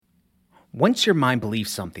Once your mind believes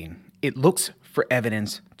something, it looks for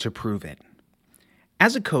evidence to prove it.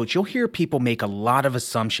 As a coach, you'll hear people make a lot of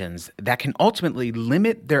assumptions that can ultimately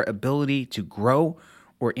limit their ability to grow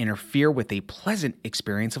or interfere with a pleasant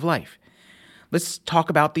experience of life. Let's talk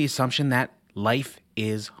about the assumption that life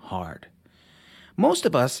is hard. Most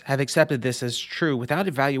of us have accepted this as true without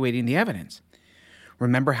evaluating the evidence.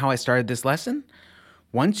 Remember how I started this lesson?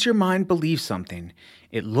 Once your mind believes something,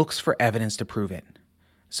 it looks for evidence to prove it.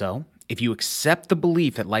 So, if you accept the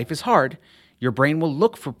belief that life is hard, your brain will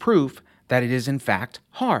look for proof that it is in fact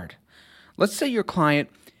hard. Let's say your client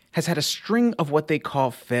has had a string of what they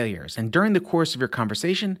call failures, and during the course of your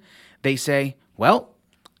conversation, they say, well,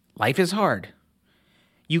 life is hard.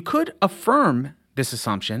 You could affirm this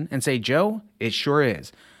assumption and say, Joe, it sure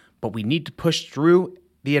is, but we need to push through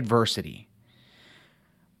the adversity.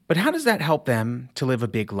 But how does that help them to live a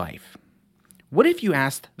big life? What if you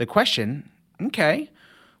asked the question, okay,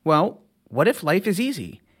 well, what if life is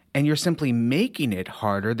easy and you're simply making it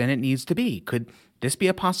harder than it needs to be? Could this be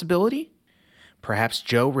a possibility? Perhaps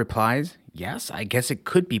Joe replies, yes, I guess it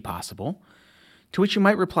could be possible. To which you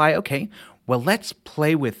might reply, okay, well, let's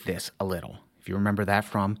play with this a little. If you remember that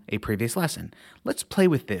from a previous lesson, let's play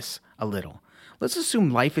with this a little. Let's assume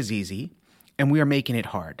life is easy and we are making it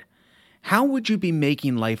hard. How would you be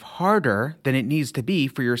making life harder than it needs to be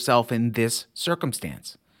for yourself in this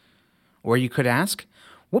circumstance? Or you could ask,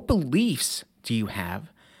 what beliefs do you have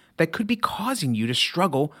that could be causing you to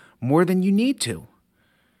struggle more than you need to?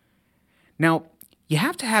 Now, you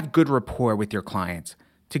have to have good rapport with your clients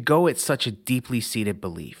to go at such a deeply seated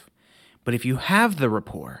belief. But if you have the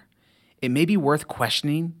rapport, it may be worth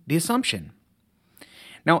questioning the assumption.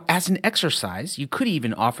 Now, as an exercise, you could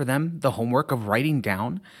even offer them the homework of writing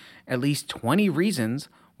down at least 20 reasons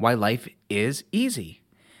why life is easy.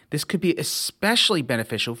 This could be especially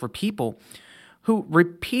beneficial for people who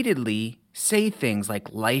repeatedly say things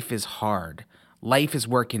like life is hard, life is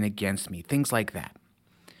working against me, things like that.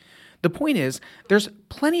 The point is, there's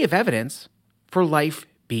plenty of evidence for life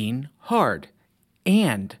being hard,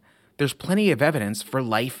 and there's plenty of evidence for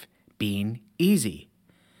life being easy.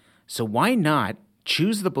 So why not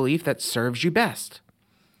choose the belief that serves you best?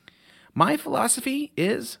 My philosophy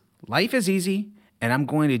is life is easy, and I'm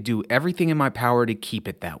going to do everything in my power to keep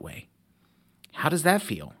it that way. How does that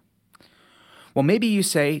feel? Well, maybe you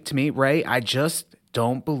say to me, Ray, I just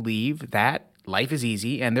don't believe that life is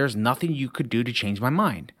easy and there's nothing you could do to change my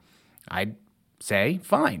mind. I'd say,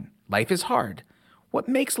 fine, life is hard. What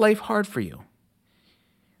makes life hard for you?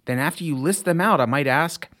 Then after you list them out, I might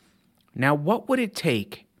ask, now what would it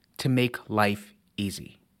take to make life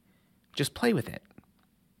easy? Just play with it.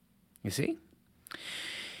 You see?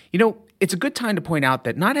 You know, it's a good time to point out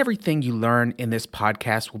that not everything you learn in this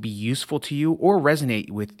podcast will be useful to you or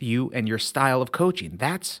resonate with you and your style of coaching.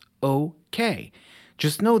 That's okay.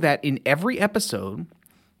 Just know that in every episode,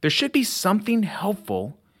 there should be something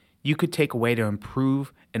helpful you could take away to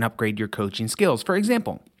improve and upgrade your coaching skills. For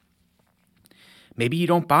example, maybe you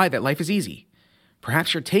don't buy that life is easy.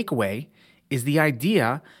 Perhaps your takeaway is the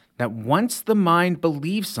idea that once the mind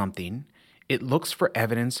believes something, it looks for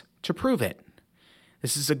evidence to prove it.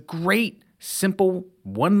 This is a great, simple,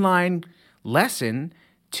 one-line lesson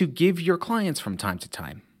to give your clients from time to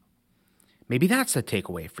time. Maybe that's the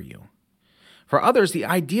takeaway for you. For others, the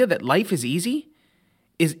idea that life is easy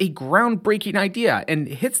is a groundbreaking idea and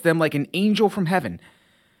hits them like an angel from heaven.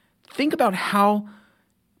 Think about how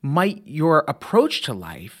might your approach to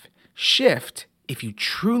life shift if you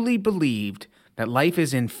truly believed that life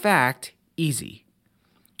is in fact easy.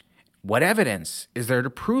 What evidence is there to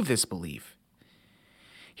prove this belief?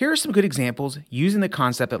 Here are some good examples using the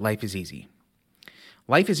concept that life is easy.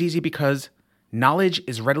 Life is easy because knowledge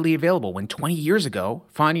is readily available when 20 years ago,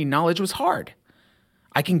 finding knowledge was hard.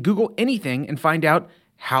 I can Google anything and find out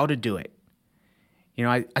how to do it. You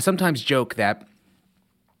know, I sometimes joke that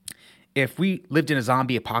if we lived in a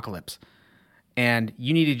zombie apocalypse and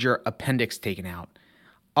you needed your appendix taken out,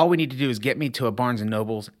 all we need to do is get me to a Barnes &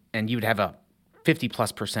 Noble's and you would have a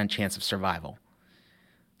 50+% chance of survival.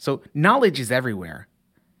 So knowledge is everywhere.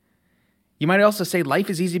 You might also say life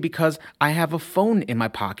is easy because I have a phone in my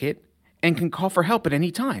pocket and can call for help at any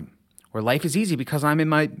time. Or life is easy because I'm in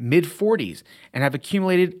my mid-40s and have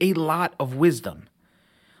accumulated a lot of wisdom.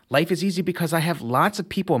 Life is easy because I have lots of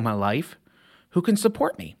people in my life who can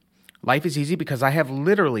support me. Life is easy because I have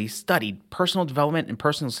literally studied personal development and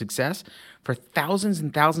personal success for thousands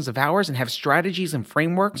and thousands of hours and have strategies and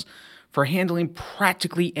frameworks for handling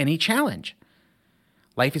practically any challenge.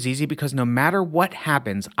 Life is easy because no matter what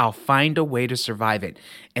happens, I'll find a way to survive it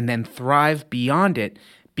and then thrive beyond it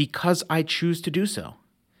because I choose to do so.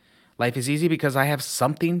 Life is easy because I have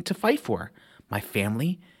something to fight for, my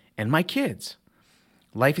family and my kids.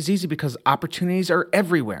 Life is easy because opportunities are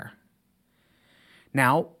everywhere.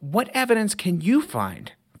 Now, what evidence can you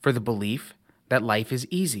find for the belief that life is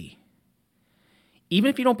easy? Even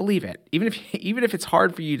if you don't believe it, even if it's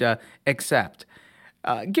hard for you to accept,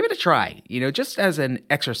 give it a try. Just as an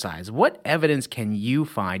exercise. What evidence can you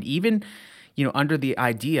find, even under the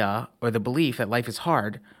idea or the belief that life is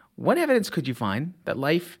hard? What evidence could you find that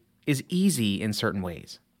life is easy in certain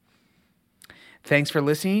ways? Thanks for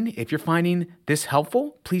listening. If you're finding this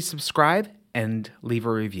helpful, please subscribe and leave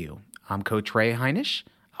a review. I'm Coach Ray Heinisch.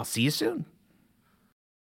 I'll see you soon.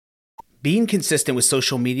 Being consistent with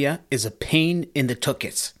social media is a pain in the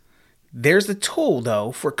tuchus. There's a tool,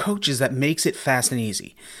 though, for coaches that makes it fast and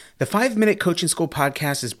easy. The 5-Minute Coaching School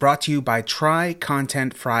podcast is brought to you by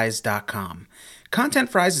TryContentFries.com. Content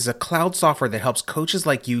Fries is a cloud software that helps coaches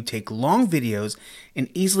like you take long videos and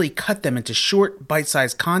easily cut them into short,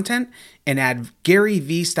 bite-sized content and add Gary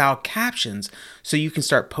Vee-style captions so you can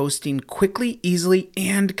start posting quickly, easily,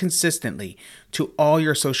 and consistently to all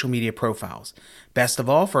your social media profiles. Best of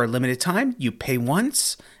all, for a limited time, you pay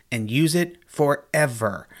once and use it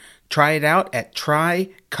forever. Try it out at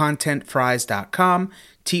TryContentFries.com,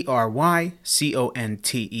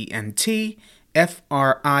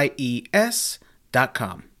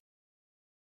 TryContentFries.com.